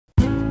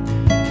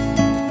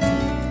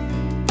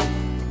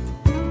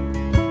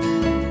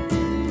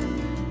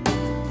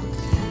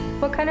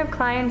kind of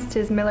clients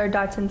does Miller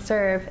Dodson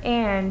serve,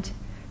 and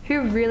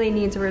who really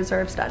needs a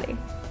reserve study?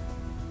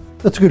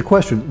 That's a good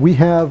question. We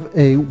have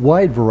a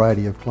wide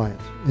variety of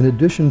clients. In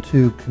addition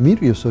to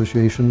community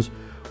associations,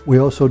 we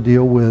also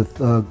deal with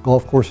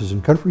golf courses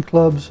and country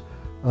clubs,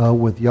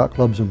 with yacht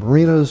clubs and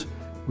marinas.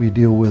 We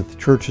deal with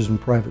churches and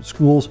private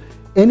schools.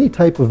 Any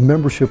type of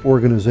membership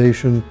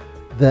organization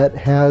that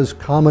has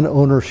common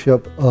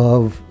ownership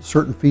of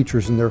certain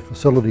features in their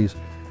facilities.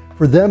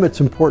 For them, it's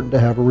important to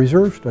have a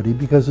reserve study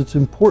because it's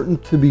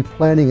important to be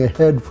planning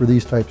ahead for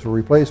these types of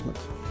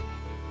replacements.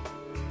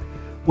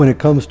 When it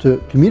comes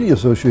to community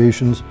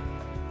associations,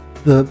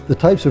 the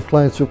types of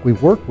clients that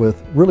we've worked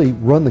with really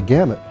run the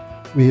gamut.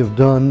 We have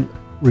done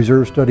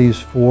reserve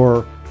studies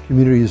for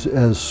communities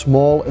as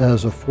small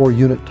as a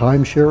 4-unit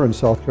timeshare in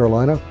South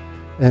Carolina,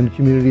 and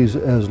communities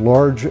as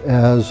large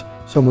as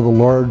some of the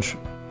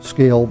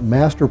large-scale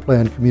master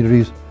plan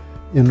communities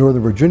in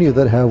Northern Virginia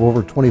that have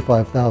over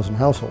 25,000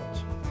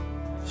 households.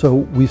 So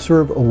we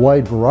serve a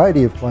wide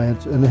variety of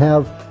clients and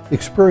have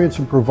experience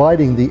in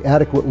providing the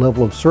adequate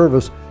level of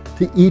service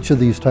to each of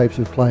these types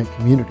of client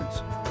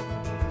communities.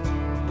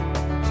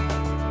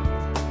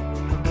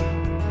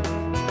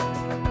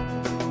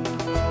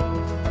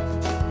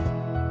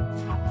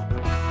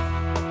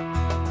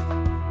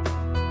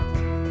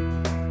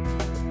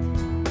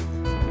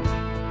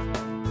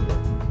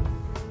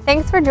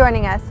 Thanks for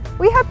joining us.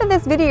 We hope that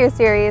this video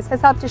series has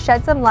helped to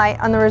shed some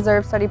light on the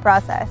reserve study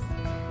process.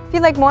 If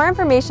you'd like more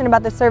information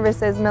about the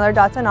services Miller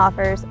Dodson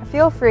offers,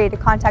 feel free to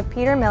contact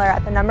Peter Miller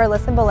at the number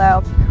listed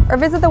below or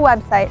visit the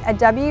website at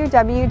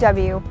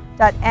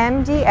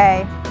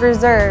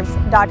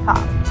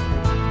www.mdareserves.com.